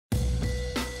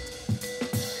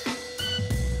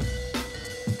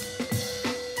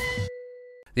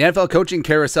The NFL coaching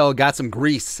carousel got some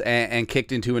grease and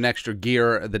kicked into an extra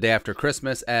gear the day after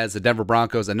Christmas as the Denver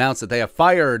Broncos announced that they have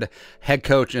fired head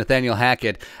coach Nathaniel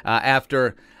Hackett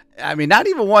after, not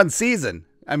even one season.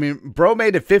 Bro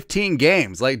made it 15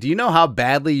 games. Like, do you know how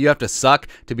badly you have to suck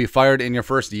to be fired in your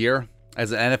first year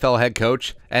as an NFL head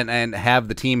coach and have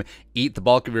the team eat the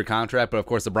bulk of your contract? But of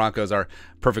course the Broncos are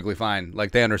perfectly fine.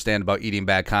 Like, they understand about eating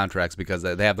bad contracts because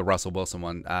they have the Russell Wilson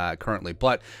one currently.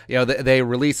 But they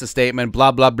released a statement,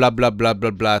 blah blah blah blah blah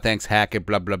blah blah, thanks Hackett,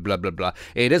 blah blah blah blah blah.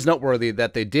 It is noteworthy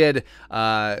that they did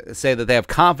say that they have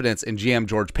confidence in GM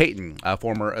George Paton,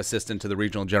 former assistant to the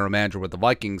regional general manager with the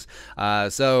Vikings.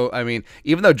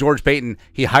 Even though George Paton,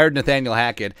 he hired Nathaniel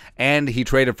Hackett and he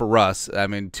traded for Russ,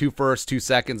 2 firsts, 2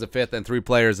 seconds, a fifth, and 3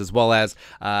 players, as well as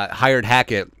hired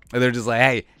Hackett. And they're just like,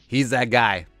 hey, he's that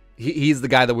guy. He's the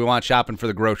guy that we want shopping for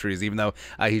the groceries, even though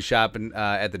he's shopping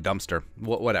at the dumpster,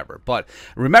 whatever. But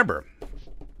remember,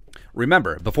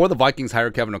 before the Vikings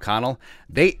hired Kevin O'Connell,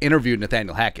 they interviewed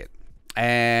Nathaniel Hackett.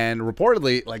 And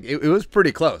reportedly, it was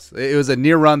pretty close. It was a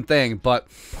near-run thing,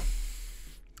 but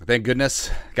thank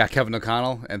goodness got Kevin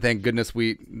O'Connell, and thank goodness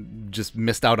we just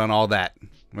missed out on all that.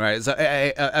 Right, so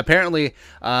apparently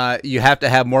you have to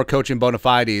have more coaching bona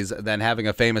fides than having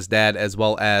a famous dad, as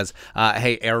well as,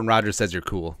 hey, Aaron Rodgers says you're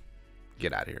cool.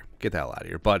 Get out of here. Get the hell out of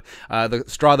here. But the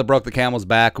straw that broke the camel's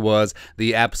back was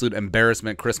the absolute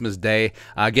embarrassment Christmas Day,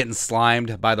 getting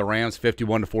slimed by the Rams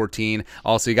 51-14.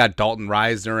 Also, you got Dalton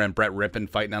Reisner and Brett Rippon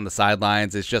fighting on the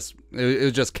sidelines. It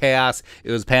was just chaos.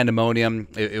 It was pandemonium.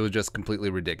 It was just completely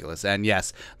ridiculous. And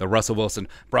yes, the Russell Wilson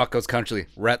Broncos country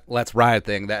let's ride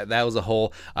thing. That was a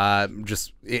whole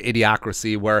just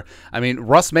idiocracy where,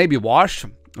 Russ may be washed,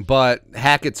 but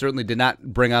Hackett certainly did not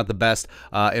bring out the best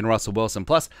in Russell Wilson.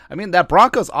 Plus, that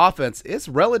Broncos offense is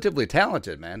relatively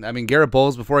talented, man. Garrett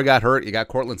Bowles, before he got hurt, you got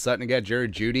Cortland Sutton, you got Jerry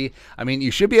Jeudy.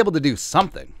 You should be able to do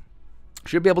something.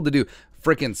 Should be able to do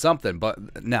freaking something,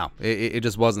 but no, it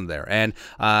just wasn't there. And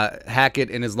Hackett,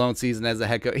 in his lone season as a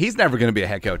head coach, he's never going to be a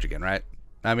head coach again, right?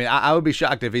 I would be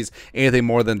shocked if he's anything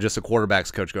more than just a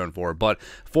quarterback's coach going forward. But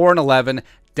 4-11,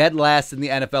 dead last in the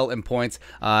NFL in points,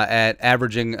 at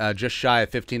averaging just shy of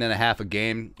 15.5 a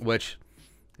game, which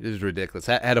is ridiculous.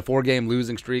 Had a 4-game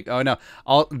losing streak. Oh no,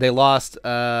 they lost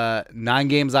 9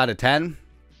 games out of 10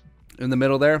 in the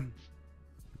middle there,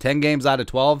 10 games out of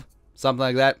 12, something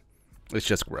like that. It's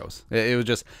just gross. It was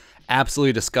just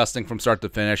absolutely disgusting from start to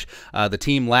finish. The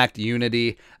team lacked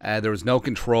unity. There was no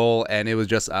control, and it was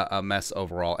just a mess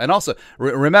overall. And also,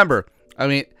 remember,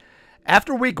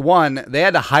 after week 1, they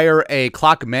had to hire a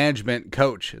clock management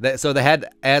coach. So they had to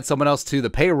add someone else to the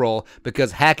payroll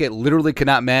because Hackett literally could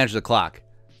not manage the clock.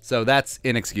 So that's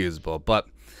inexcusable, but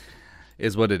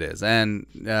is what it is. And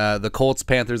the Colts,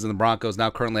 Panthers, and the Broncos now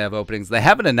currently have openings. They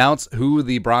haven't announced who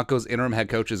the Broncos interim head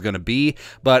coach is going to be,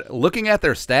 but looking at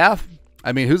their staff,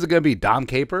 who's it going to be? Dom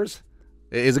Capers?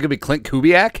 Is it going to be Clint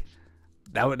Kubiak?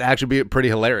 That would actually be pretty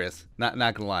hilarious. Not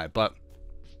going to lie, but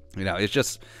it's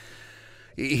just,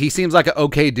 he seems like an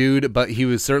okay dude, but he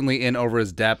was certainly in over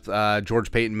his depth.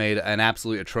 George Paton made an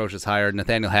absolutely atrocious hire.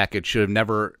 Nathaniel Hackett should have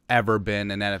never, ever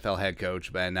been an NFL head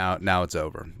coach, but now it's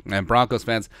over. And Broncos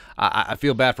fans, I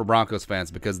feel bad for Broncos fans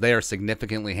because they are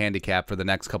significantly handicapped for the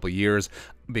next couple of years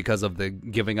because of the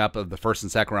giving up of the first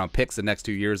and second round picks the next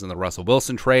 2 years in the Russell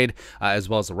Wilson trade, as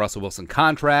well as the Russell Wilson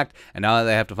contract. And now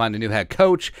they have to find a new head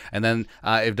coach. And then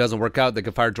if it doesn't work out, they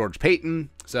can fire George Paton.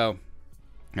 So,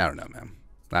 I don't know, man.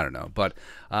 I don't know, but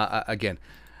again,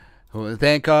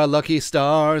 thank our lucky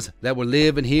stars that we're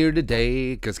living here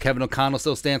today, because Kevin O'Connell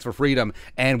still stands for freedom,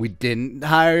 and we didn't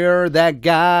hire that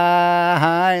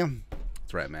guy.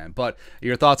 That's right, man. But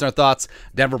your thoughts are thoughts.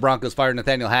 Denver Broncos fired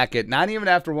Nathaniel Hackett, not even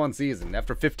after 1 season,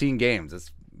 after 15 games.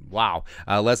 It's wow.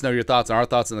 Let us know your thoughts and our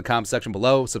thoughts in the comment section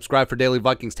below. Subscribe for daily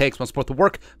Vikings takes. Want to support the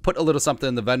work? Put a little something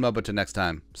in the Venmo. But till next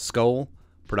time, Skol,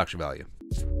 production value.